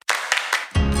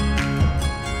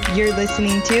You're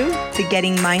listening to the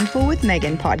Getting Mindful with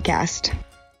Megan podcast.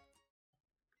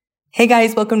 Hey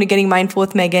guys, welcome to Getting Mindful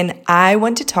with Megan. I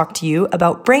want to talk to you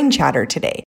about brain chatter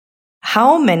today.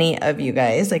 How many of you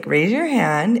guys, raise your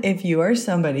hand if you are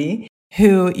somebody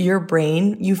who your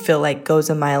brain, you feel like goes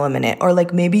a mile a minute, or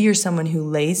maybe you're someone who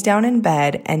lays down in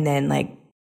bed and then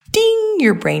ding,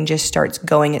 your brain just starts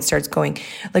going. It starts going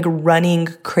running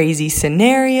crazy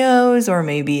scenarios, or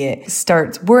maybe it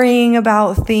starts worrying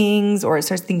about things, or it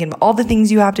starts thinking about all the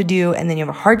things you have to do. And then you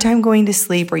have a hard time going to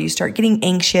sleep, or you start getting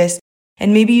anxious.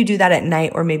 And maybe you do that at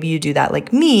night, or maybe you do that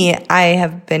like me. I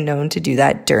have been known to do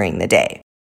that during the day.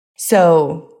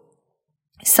 So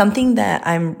something that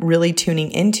I'm really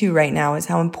tuning into right now is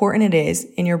how important it is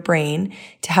in your brain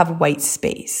to have white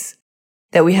space.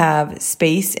 That we have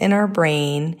space in our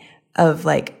brain of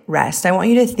rest. I want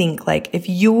you to think if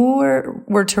you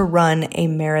were to run a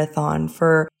marathon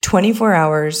for 24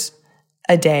 hours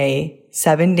a day,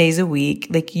 7 days a week,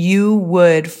 you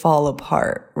would fall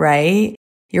apart, right?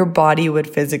 Your body would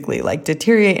physically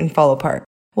deteriorate and fall apart.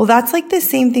 Well, that's the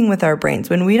same thing with our brains.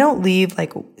 When we don't leave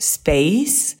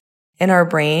space in our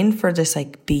brain for just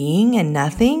being and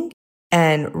nothing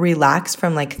and relax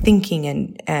from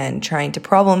thinking and trying to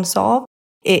problem solve,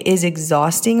 it is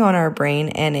exhausting on our brain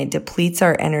and it depletes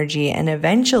our energy. And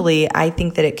eventually I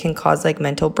think that it can cause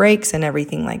mental breaks and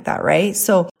everything like that, right?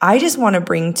 So I just want to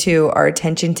bring to our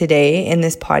attention today in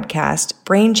this podcast,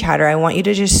 brain chatter. I want you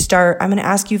to just start, I'm going to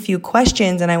ask you a few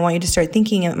questions and I want you to start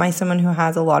thinking, am I someone who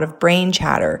has a lot of brain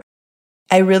chatter?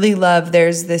 I really love,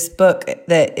 there's this book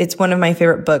that it's one of my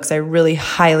favorite books. I really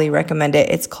highly recommend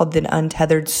it. It's called The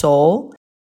Untethered Soul.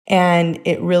 And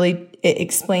it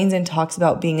explains and talks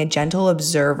about being a gentle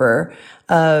observer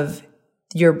of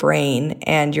your brain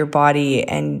and your body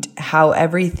and how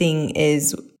everything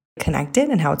is connected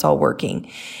and how it's all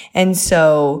working. And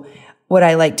so what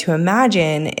I like to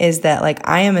imagine is that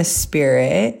I am a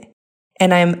spirit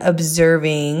and I'm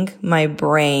observing my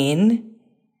brain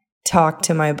talk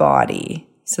to my body.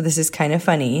 So this is kind of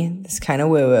funny. This is kind of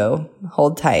woo-woo.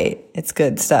 Hold tight. It's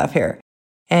good stuff here.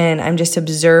 And I'm just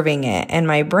observing it. And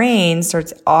my brain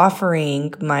starts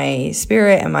offering my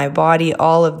spirit and my body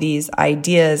all of these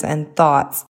ideas and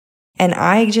thoughts. And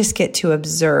I just get to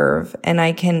observe. And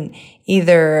I can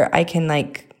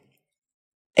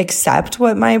accept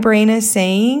what my brain is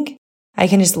saying. I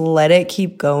can just let it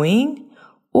keep going.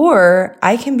 Or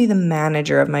I can be the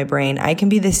manager of my brain. I can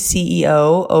be the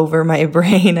CEO over my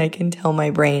brain. I can tell my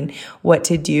brain what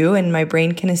to do. And my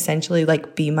brain can essentially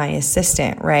be my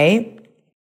assistant, right?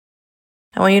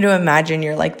 I want you to imagine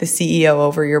you're the CEO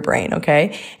over your brain,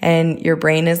 okay? And your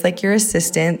brain is your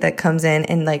assistant that comes in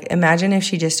and imagine if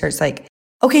she just starts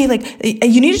okay,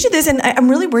 you need to do this and I'm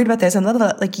really worried about this and blah,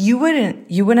 blah, blah. You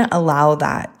wouldn't allow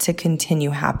that to continue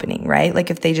happening, right?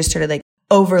 If they just started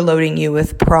overloading you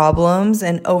with problems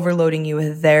and overloading you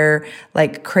with their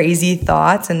crazy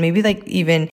thoughts, and maybe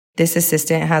even this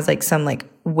assistant has some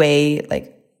way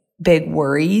big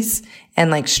worries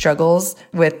and struggles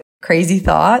with crazy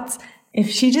thoughts. If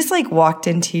she just walked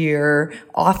into your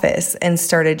office and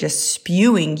started just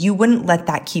spewing, you wouldn't let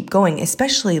that keep going,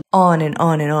 especially on and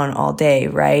on and on all day,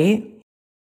 right?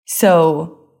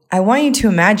 So I want you to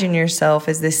imagine yourself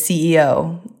as the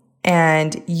CEO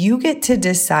and you get to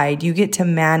decide, you get to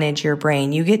manage your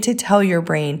brain. You get to tell your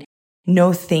brain,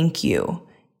 no, thank you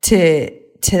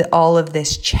to all of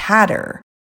this chatter.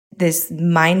 This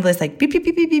mindless, beep, beep, beep,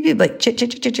 beep, beep, beep,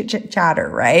 chit, chatter,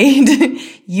 right?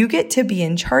 You get to be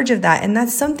in charge of that. And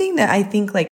that's something that I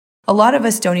think a lot of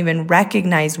us don't even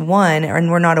recognize and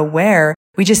we're not aware.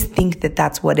 We just think that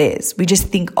that's what is. We just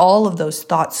think all of those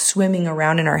thoughts swimming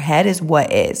around in our head is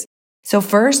what is. So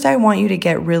first, I want you to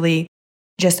get really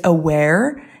just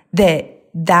aware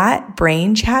that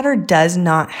brain chatter does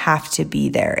not have to be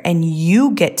there. And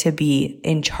you get to be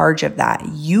in charge of that.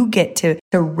 You get to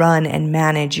run and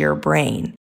manage your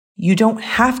brain. You don't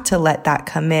have to let that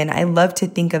come in. I love to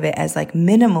think of it as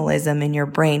minimalism in your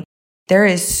brain. There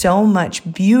is so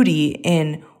much beauty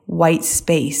in white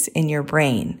space in your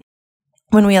brain.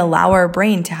 When we allow our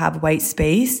brain to have white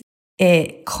space,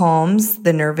 it calms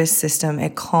the nervous system.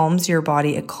 It calms your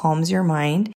body. It calms your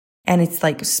mind. And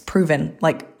it's proven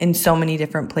in so many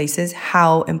different places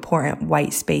how important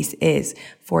white space is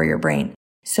for your brain.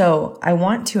 So I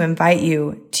want to invite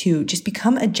you to just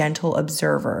become a gentle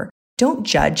observer. Don't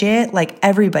judge it.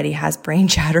 Everybody has brain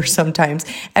chatter sometimes.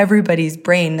 Everybody's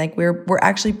brain, we're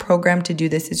actually programmed to do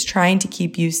this. It's trying to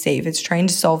keep you safe. It's trying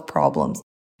to solve problems,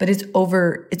 but it's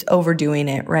overdoing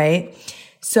it, right?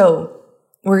 So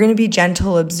we're going to be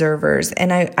gentle observers.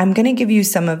 And I'm going to give you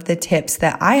some of the tips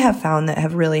that I have found that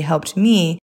have really helped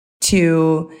me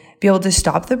to be able to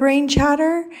stop the brain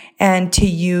chatter and to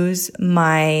use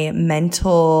my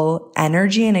mental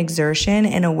energy and exertion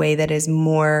in a way that is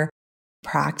more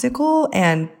practical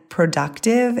and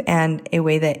productive and a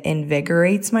way that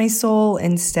invigorates my soul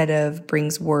instead of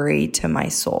brings worry to my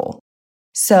soul.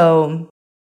 So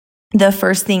the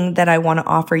first thing that I want to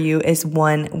offer you is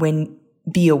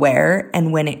be aware.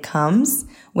 And when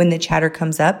the chatter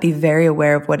comes up, be very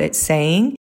aware of what it's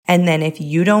saying. And then if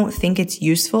you don't think it's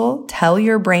useful, tell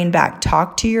your brain back,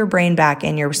 talk to your brain back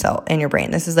in your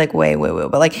brain. This is like way,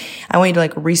 but like, I want you to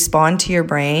like respond to your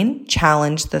brain,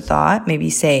 challenge the thought, maybe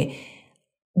say,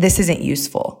 this isn't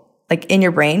useful. Like in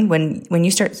your brain, when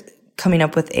you start coming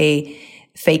up with a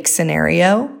fake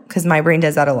scenario, because my brain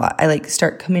does that a lot. I like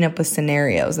start coming up with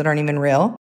scenarios that aren't even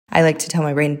real. I like to tell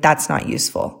my brain, that's not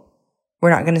useful.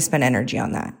 We're not going to spend energy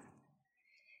on that.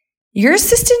 Your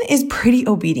assistant is pretty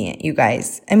obedient, you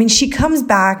guys. I mean, she comes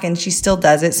back and she still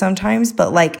does it sometimes,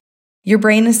 but like your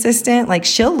brain assistant, like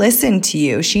she'll listen to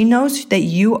you. She knows that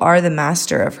you are the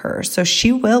master of her. So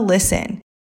she will listen,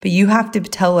 but you have to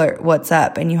tell her what's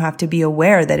up and you have to be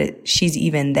aware that she's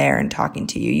even there and talking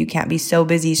to you. You can't be so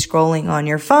busy scrolling on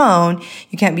your phone.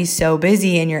 You can't be so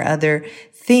busy in your other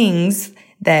things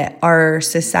that our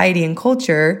society and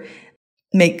culture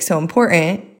make so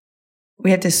important. We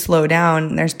have to slow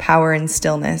down. There's power in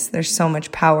stillness. There's so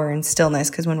much power in stillness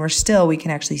because when we're still, we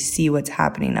can actually see what's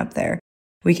happening up there.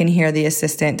 We can hear the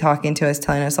assistant talking to us,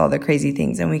 telling us all the crazy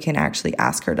things, and we can actually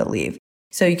ask her to leave.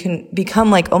 So you can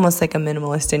become like almost like a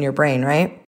minimalist in your brain,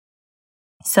 right?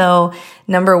 So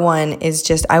number one is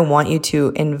just, I want you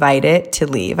to invite it to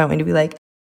leave. I want you to be like,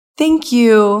 thank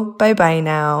you. Bye-bye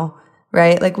now.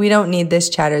 Right? Like, we don't need this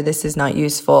chatter. This is not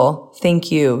useful.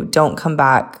 Thank you. Don't come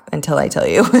back until I tell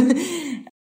you.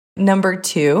 Number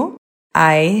two,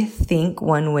 I think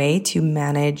one way to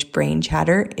manage brain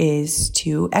chatter is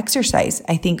to exercise.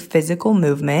 I think physical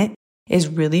movement is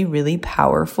really, really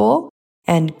powerful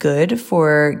and good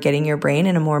for getting your brain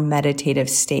in a more meditative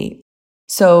state.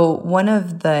 So one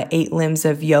of the 8 limbs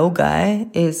of yoga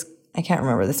is, I can't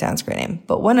remember the Sanskrit name,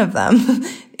 but one of them,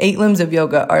 8 limbs of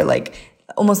yoga are like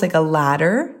almost like a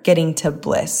ladder getting to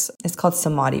bliss. It's called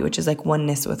samadhi, which is like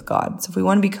oneness with God. So if we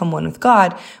want to become one with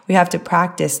God, we have to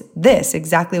practice this,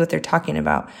 exactly what they're talking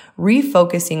about,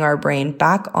 refocusing our brain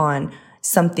back on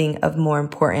something of more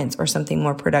importance or something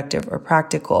more productive or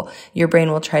practical. Your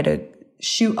brain will try to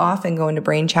shoot off and go into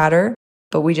brain chatter,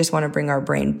 but we just want to bring our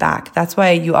brain back. That's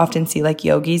why you often see like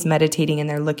yogis meditating and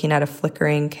they're looking at a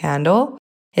flickering candle.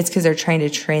 It's because they're trying to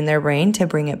train their brain to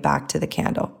bring it back to the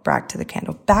candle, back to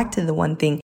the one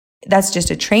thing. That's just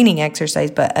a training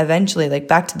exercise, but eventually like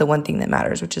back to the one thing that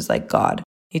matters, which is like God,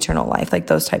 eternal life, like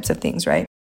those types of things, right?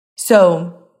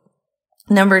 So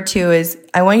number 2 is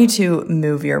I want you to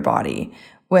move your body.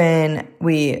 When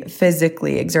we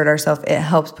physically exert ourselves, it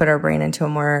helps put our brain into a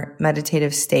more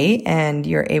meditative state and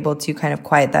you're able to kind of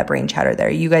quiet that brain chatter there.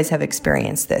 You guys have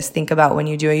experienced this. Think about when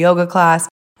you do a yoga class,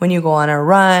 when you go on a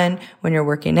run, when you're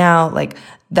working out, like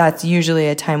that's usually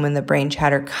a time when the brain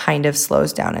chatter kind of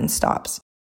slows down and stops.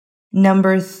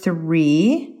 Number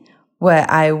 3, what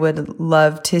I would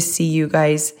love to see you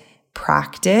guys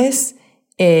practice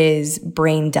is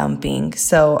brain dumping.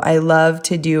 So I love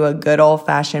to do a good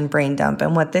old-fashioned brain dump.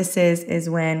 And what this is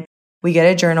when we get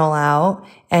a journal out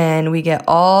and we get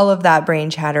all of that brain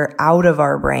chatter out of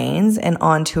our brains and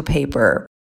onto paper.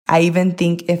 I even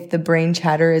think if the brain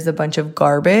chatter is a bunch of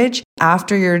garbage,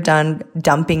 after you're done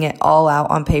dumping it all out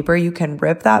on paper, you can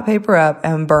rip that paper up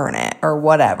and burn it or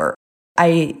whatever.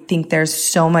 I think there's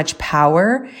so much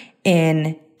power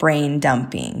in brain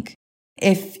dumping.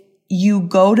 If you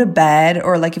go to bed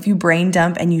or like if you brain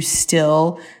dump and you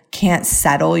still can't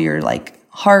settle your like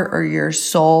heart or your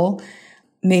soul,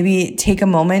 maybe take a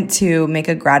moment to make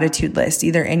a gratitude list,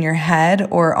 either in your head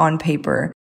or on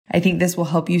paper. I think this will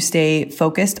help you stay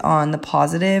focused on the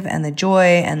positive and the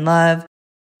joy and love.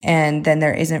 And then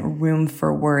there isn't room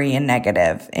for worry and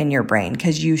negative in your brain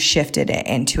because you shifted it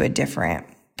into a different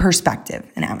perspective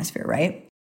and atmosphere, right?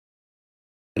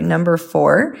 Number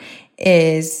 4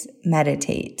 is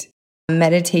meditate.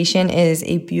 Meditation is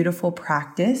a beautiful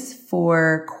practice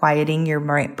for quieting your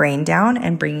brain down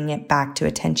and bringing it back to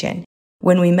attention.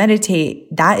 When we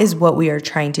meditate, that is what we are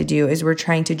trying to do, is we're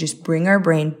trying to just bring our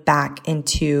brain back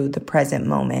into the present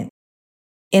moment.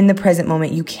 In the present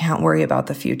moment, you can't worry about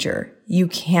the future. You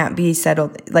can't be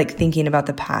settled, like thinking about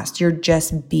the past. You're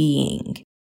just being.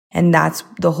 And that's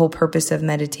the whole purpose of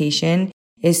meditation,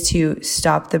 is to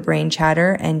stop the brain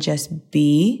chatter and just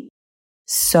be,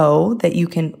 so that you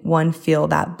can, 1, feel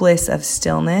that bliss of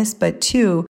stillness, but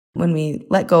 2, when we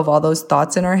let go of all those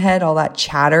thoughts in our head, all that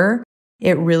chatter,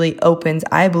 it really opens,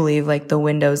 I believe, like the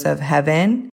windows of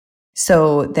heaven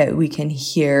so that we can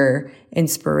hear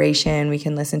inspiration, we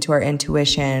can listen to our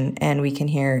intuition, and we can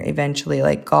hear eventually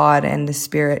like God and the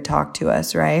Spirit talk to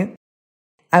us, right?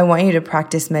 I want you to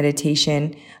practice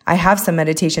meditation. I have some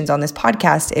meditations on this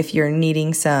podcast. If you're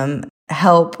needing some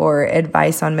help or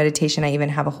advice on meditation, I even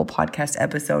have a whole podcast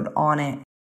episode on it.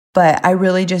 But I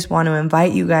really just want to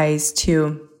invite you guys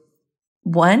to,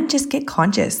 one, just get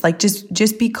conscious. Like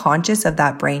just be conscious of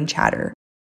that brain chatter.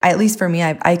 At least for me,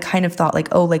 I kind of thought like,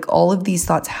 oh, like all of these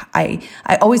thoughts, I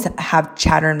always have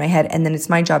chatter in my head, and then it's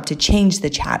my job to change the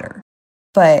chatter.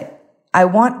 But I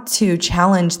want to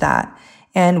challenge that.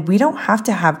 And we don't have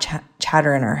to have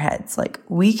chatter in our heads. Like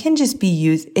we can just be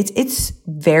used. It's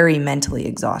very mentally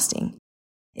exhausting.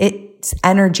 It's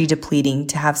energy depleting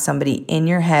to have somebody in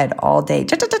your head all day.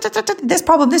 This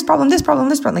problem.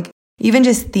 Like even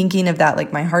just thinking of that,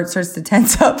 like my heart starts to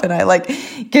tense up and I like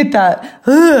get that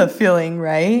feeling,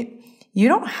 right? You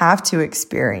don't have to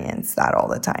experience that all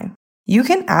the time. You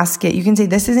can ask it. You can say,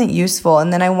 this isn't useful.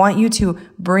 And then I want you to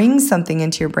bring something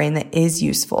into your brain that is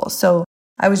useful. So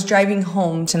I was driving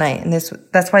home tonight, and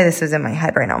that's why this is in my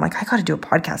head right now. I'm like, I got to do a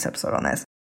podcast episode on this.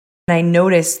 And I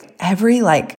noticed every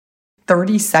like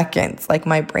 30 seconds, like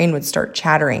my brain would start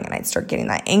chattering and I'd start getting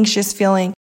that anxious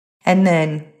feeling. And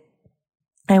then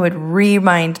I would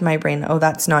remind my brain, oh,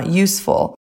 that's not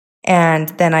useful. And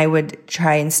then I would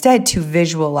try instead to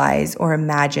visualize or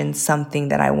imagine something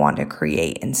that I want to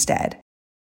create instead.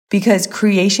 Because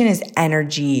creation is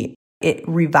energy. It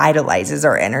revitalizes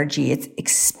our energy. It's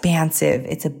expansive.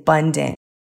 It's abundant.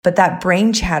 But that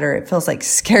brain chatter, it feels like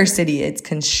scarcity. It's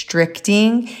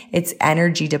constricting. It's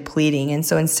energy depleting. And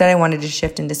so instead I wanted to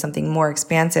shift into something more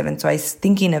expansive. And so I was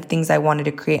thinking of things I wanted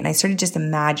to create. And I started just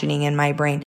imagining in my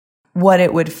brain what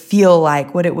it would feel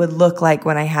like, what it would look like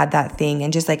when I had that thing,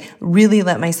 and just like really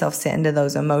let myself sit into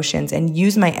those emotions and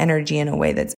use my energy in a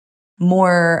way that's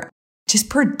more just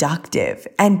productive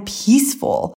and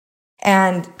peaceful.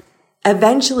 And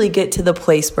eventually get to the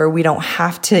place where we don't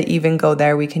have to even go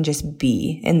there. We can just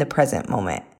be in the present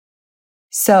moment.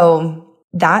 So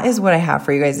that is what I have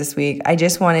for you guys this week. I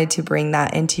just wanted to bring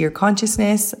that into your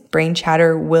consciousness. Brain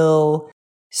chatter will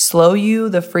slow you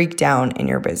the freak down in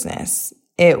your business.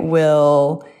 It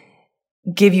will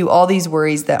give you all these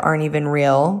worries that aren't even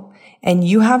real. And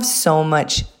you have so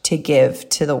much to give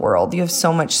to the world. You have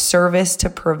so much service to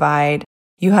provide.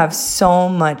 You have so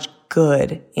much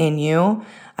good in you.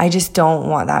 I just don't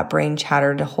want that brain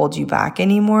chatter to hold you back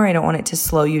anymore. I don't want it to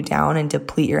slow you down and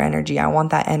deplete your energy. I want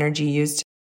that energy used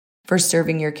for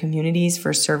serving your communities,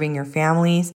 for serving your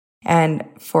families, and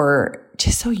for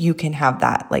just so you can have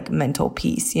that like mental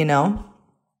peace, you know?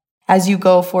 As you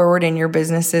go forward in your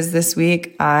businesses this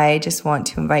week, I just want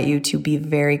to invite you to be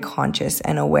very conscious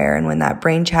and aware. And when that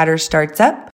brain chatter starts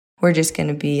up, we're just going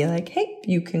to be like, hey,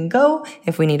 you can go.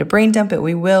 If we need to brain dump it,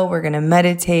 we will. We're going to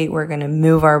meditate. We're going to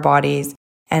move our bodies.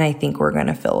 And I think we're going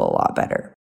to feel a lot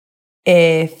better.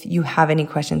 If you have any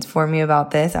questions for me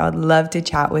about this, I would love to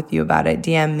chat with you about it.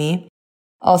 DM me.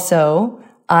 Also,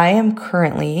 I am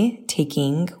currently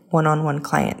taking one-on-one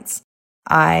clients.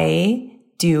 I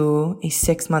do a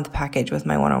 6-month package with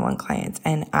my one-on-one clients,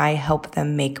 and I help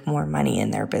them make more money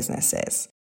in their businesses.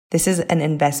 This is an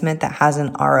investment that has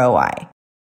an ROI.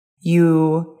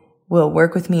 You will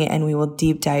work with me and we will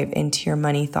deep dive into your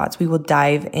money thoughts. We will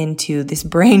dive into this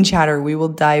brain chatter. We will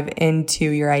dive into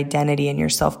your identity and your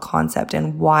self-concept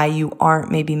and why you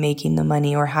aren't maybe making the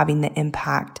money or having the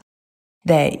impact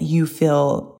that you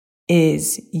feel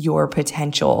is your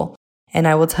potential. And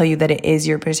I will tell you that it is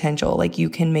your potential. Like you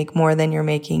can make more than you're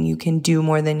making. You can do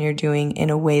more than you're doing in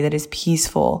a way that is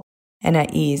peaceful and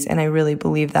at ease. And I really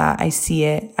believe that. I see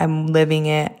it. I'm living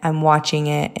it. I'm watching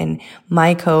it and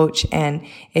my coach, and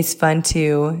it's fun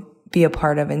to be a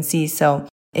part of and see. So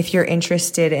if you're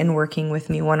interested in working with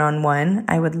me one-on-one,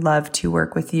 I would love to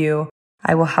work with you.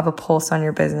 I will have a pulse on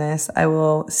your business. I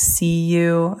will see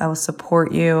you. I will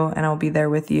support you, and I'll be there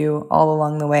with you all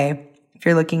along the way. If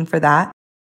you're looking for that,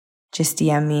 just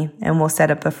DM me and we'll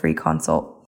set up a free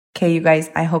consult. Okay, you guys,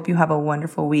 I hope you have a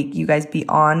wonderful week. You guys be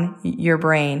on your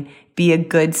brain. Be a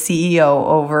good CEO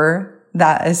over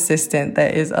that assistant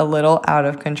that is a little out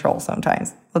of control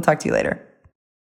sometimes. We'll talk to you later.